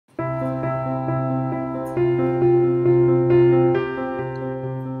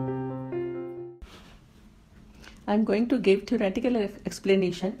I'm going to give theoretical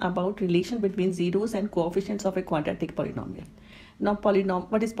explanation about relation between zeros and coefficients of a quadratic polynomial. Now,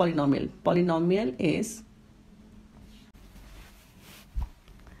 what is polynomial? Polynomial is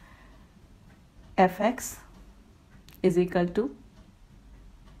fx is equal to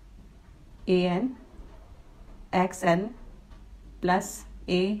an xn plus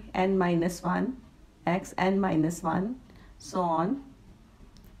an minus 1 xn minus 1 so on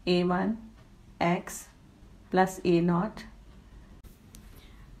a1 x plus a naught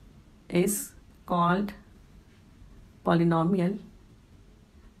is called polynomial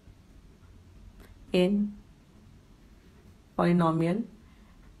in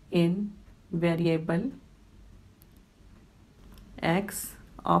variable x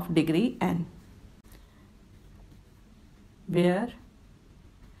of degree n, where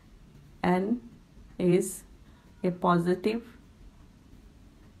n is a positive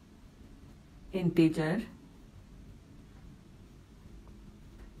integer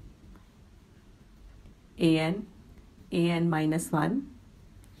an minus 1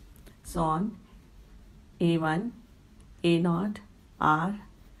 so on a1 a naught are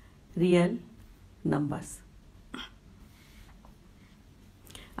real numbers.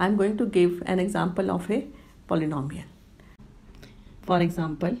 I'm going to give an example of a polynomial. For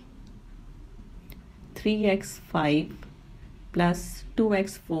example, 3x5 plus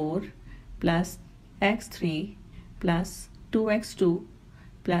 2x4 plus x3 plus 2x2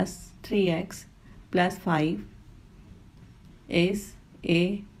 plus 3x plus 5 is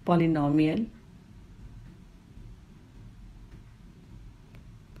a polynomial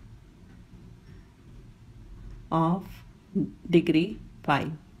of degree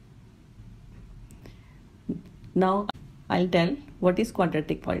 5. Now I'll tell what is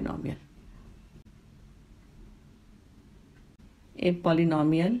quadratic polynomial. A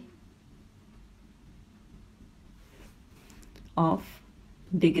polynomial of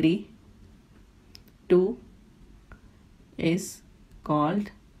degree 2 is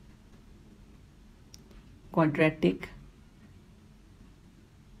called quadratic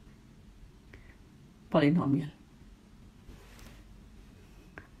polynomial.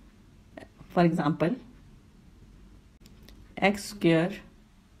 For example, x square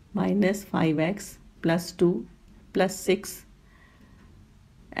minus 5x plus 2 plus 6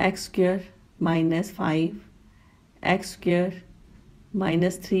 x square minus 5 x square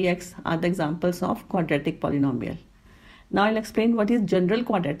minus 3x are the examples of quadratic polynomial. Now I'll explain what is general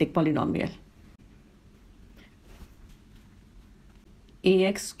quadratic polynomial.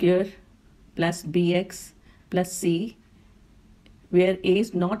 Ax square plus bx plus c, where a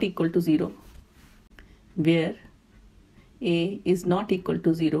is not equal to 0, where a is not equal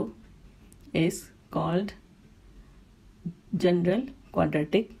to 0 is called general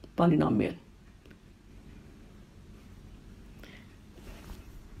quadratic polynomial.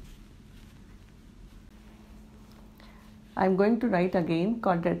 I'm going to write again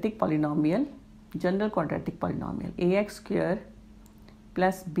quadratic polynomial, general quadratic polynomial. Ax square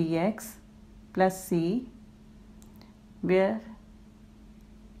plus bx plus c, where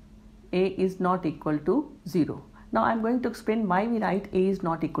a is not equal to 0. Now I'm going to explain why we write a is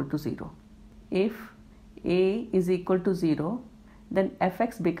not equal to 0. If a is equal to 0, then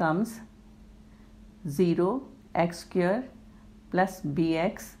fx becomes 0 x square plus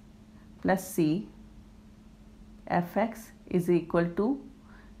bx plus c. Fx is equal to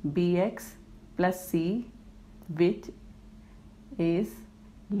bx plus c, which is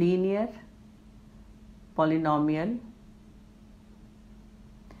linear polynomial,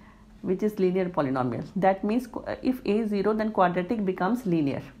 That means if a is 0, then quadratic becomes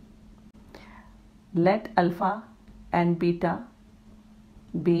linear. Let alpha and beta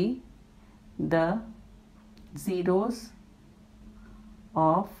be the zeros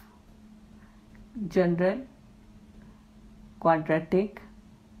of general quadratic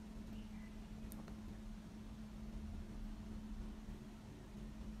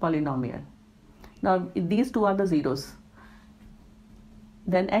polynomial. Now these two are the zeros.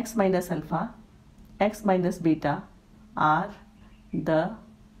 Then x minus alpha, x minus beta are the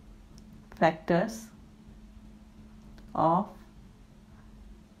factors of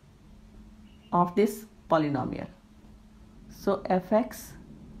this polynomial. So fx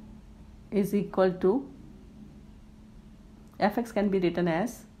is equal to, fx can be written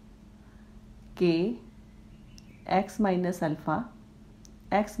as k x minus alpha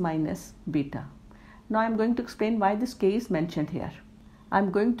x minus beta. Now I am going to explain why this k is mentioned here. I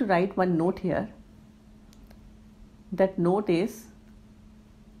am going to write one note here. That note is,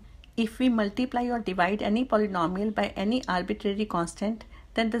 if we multiply or divide any polynomial by any arbitrary constant,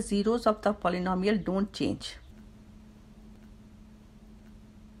 then the zeros of the polynomial don't change.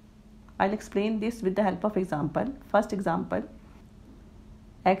 I'll explain this with the help of example. First example,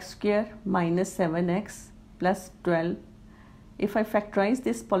 x square minus 7x plus 12. If I factorize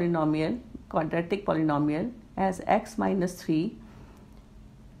this polynomial, quadratic polynomial, as x minus 3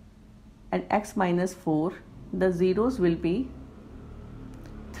 and x minus 4, the zeros will be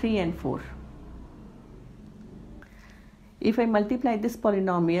 3 and 4. If I multiply this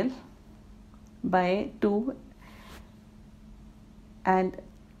polynomial by 2 and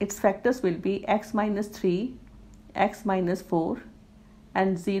its factors will be x minus 3, x minus 4,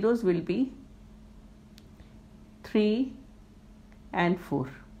 and zeros will be 3 and 4.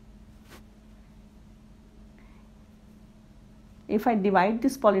 If I divide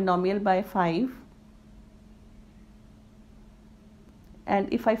this polynomial by 5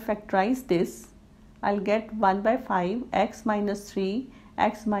 and if I factorize this, I'll get 1 by 5 x minus 3,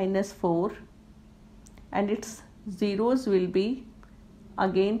 x minus 4, and its zeros will be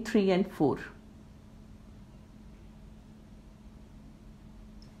again 3 and 4.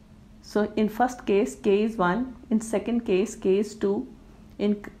 So in first case k is 1, in second case k is 2,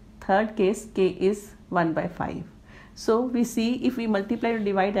 in third case k is 1 by 5. So we see if we multiply or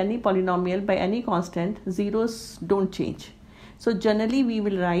divide any polynomial by any constant, zeros don't change. So generally we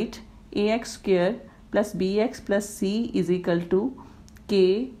will write ax square plus bx plus c is equal to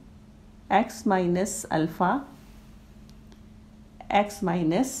k x minus alpha x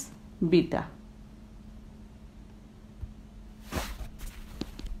minus beta.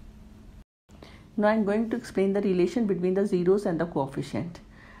 Now I am going to explain the relation between the zeros and the coefficient.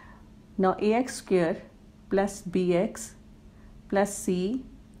 Now ax square plus bx plus c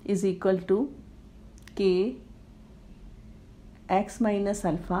is equal to k x minus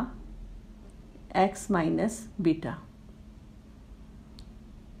alpha x minus beta.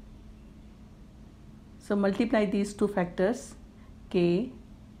 So multiply these two factors, k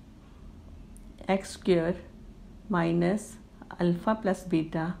x square minus alpha plus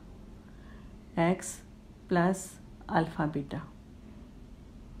beta x plus alpha beta.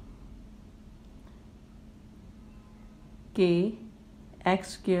 K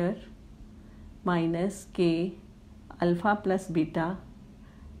x square minus k alpha plus beta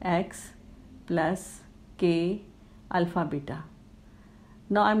x plus k alpha beta.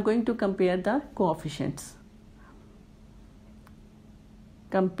 Now I am going to compare the coefficients.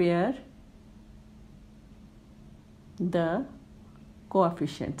 Compare the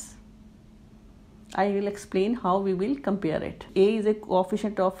coefficients. I will explain how we will compare it. A is a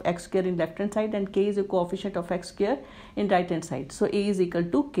coefficient of x square in left hand side and k is a coefficient of x square in right hand side. So A is equal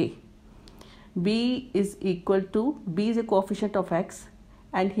to k. B is equal to, B is a coefficient of x,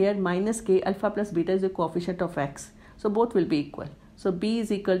 and here minus k alpha plus beta is a coefficient of x. So both will be equal. So B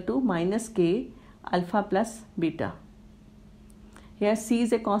is equal to minus k alpha plus beta. Here C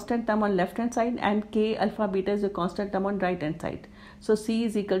is a constant term on left hand side and k alpha beta is a constant term on right hand side. So C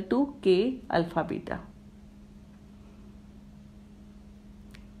is equal to k alpha beta.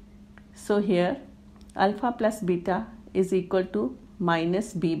 So here alpha plus beta is equal to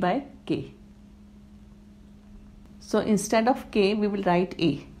minus b by k. So instead of k we will write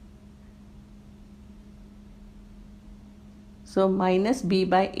a. So minus b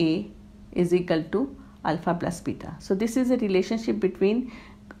by a is equal to alpha plus beta. So this is a relationship between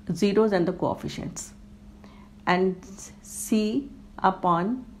zeros and the coefficients. And C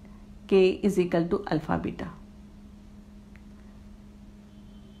upon k is equal to alpha beta.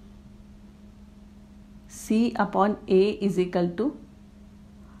 C upon a is equal to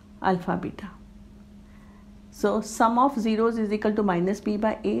alpha beta. So sum of zeros is equal to minus b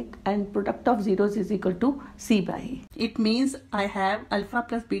by a and product of zeros is equal to c by a. It means I have alpha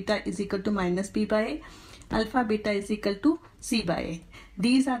plus beta is equal to minus b by a, alpha beta is equal to c by a.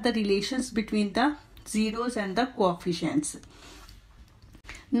 These are the relations between the zeros and the coefficients.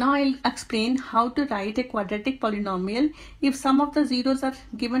 Now I'll explain how to write a quadratic polynomial if sum of the zeros are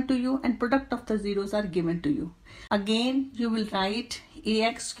given to you and product of the zeros are given to you. Again you will write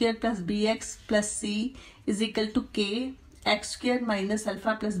ax square plus bx plus c is equal to k x square minus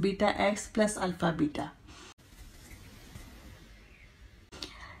alpha plus beta x plus alpha beta.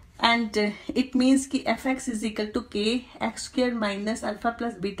 And it means ki fx is equal to k x square minus alpha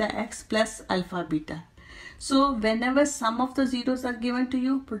plus beta x plus alpha beta. So whenever sum of the zeros are given to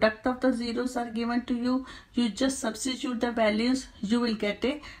you, product of the zeros are given to you, you just substitute the values, you will get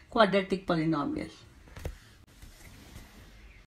a quadratic polynomial.